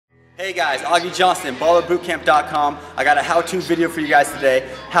Hey guys, Augie Johnston, ballerbootcamp.com. I got a how-to video for you guys today,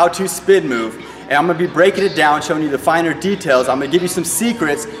 how to spin move. And I'm gonna be breaking it down, showing you the finer details. I'm gonna give you some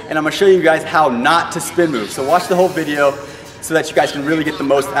secrets, and I'm gonna show you guys how not to spin move. So watch the whole video so that you guys can really get the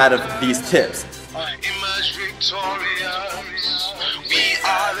most out of these tips.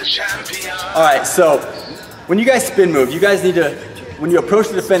 Alright, so when you guys spin move, you guys need to, when you approach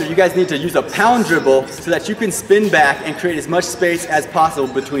the defender, you guys need to use a pound dribble so that you can spin back and create as much space as possible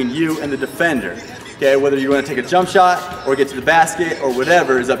between you and the defender. Okay, whether you want to take a jump shot or get to the basket or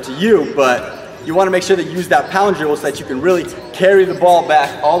whatever is up to you, but you want to make sure that you use that pound dribble so that you can really carry the ball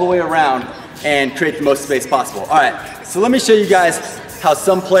back all the way around and create the most space possible. Alright, so let me show you guys how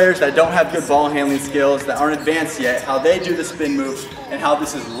some players that don't have good ball handling skills, that aren't advanced yet, how they do the spin move and how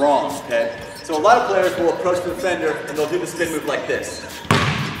this is wrong, okay? So a lot of players will approach the defender and they'll do the spin move like this.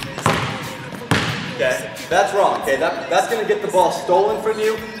 Okay, that's wrong, okay? That's gonna get the ball stolen from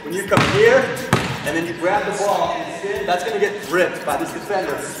you. When you come here and then you grab the ball and spin, that's gonna get ripped by this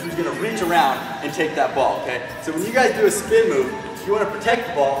defender who's gonna reach around and take that ball, okay? So when you guys do a spin move, you wanna protect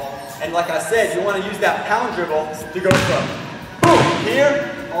the ball, and like I said, you wanna use that pound dribble to go from boom,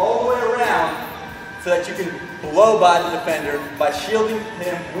 here, all the way around, so that you can blow by the defender by shielding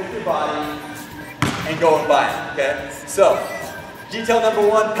him with your body and going by him, okay? So, detail number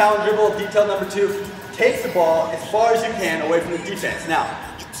one, pound dribble. Detail number two, take the ball as far as you can away from the defense. Now,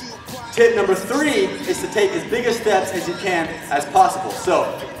 tip number three is to take as big a steps as you can as possible. So,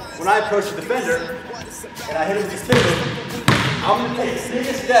 when I approach the defender and I hit him with this tip, I'm going to take as big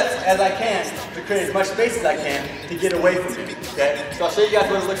a steps as I can to create as much space as I can to get away from him, okay? So I'll show you guys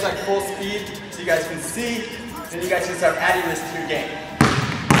what it looks like full speed so you guys can see, then you guys can start adding this to your game.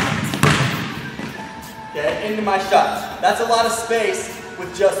 Okay, into my shot. That's a lot of space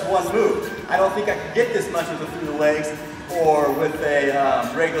with just one move. I don't think I could get this much with a through the legs or with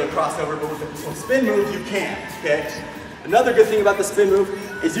a regular crossover, but with a spin move, you can, okay? Another good thing about the spin move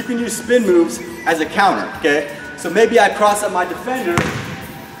is you can use spin moves as a counter, okay? So maybe I cross up my defender,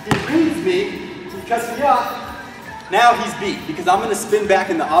 he reads me, he cuts me up, now he's beat because I'm gonna spin back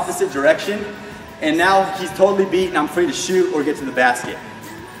in the opposite direction, and now he's totally beat and I'm free to shoot or get to the basket.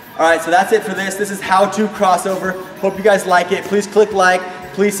 Alright, so that's it for this. This is how to crossover. Hope you guys like it. Please click like.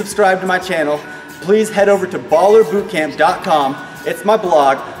 Please subscribe to my channel. Please head over to ballerbootcamp.com. It's my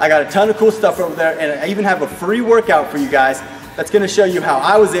blog. I got a ton of cool stuff over there, and I even have a free workout for you guys that's going to show you how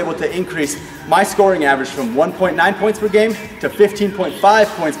I was able to increase my scoring average from 1.9 points per game to 15.5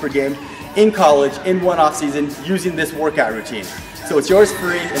 points per game in college in one off season using this workout routine. So it's yours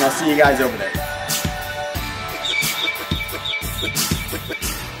free, and I'll see you guys over there.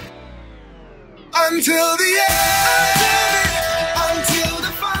 Until the end.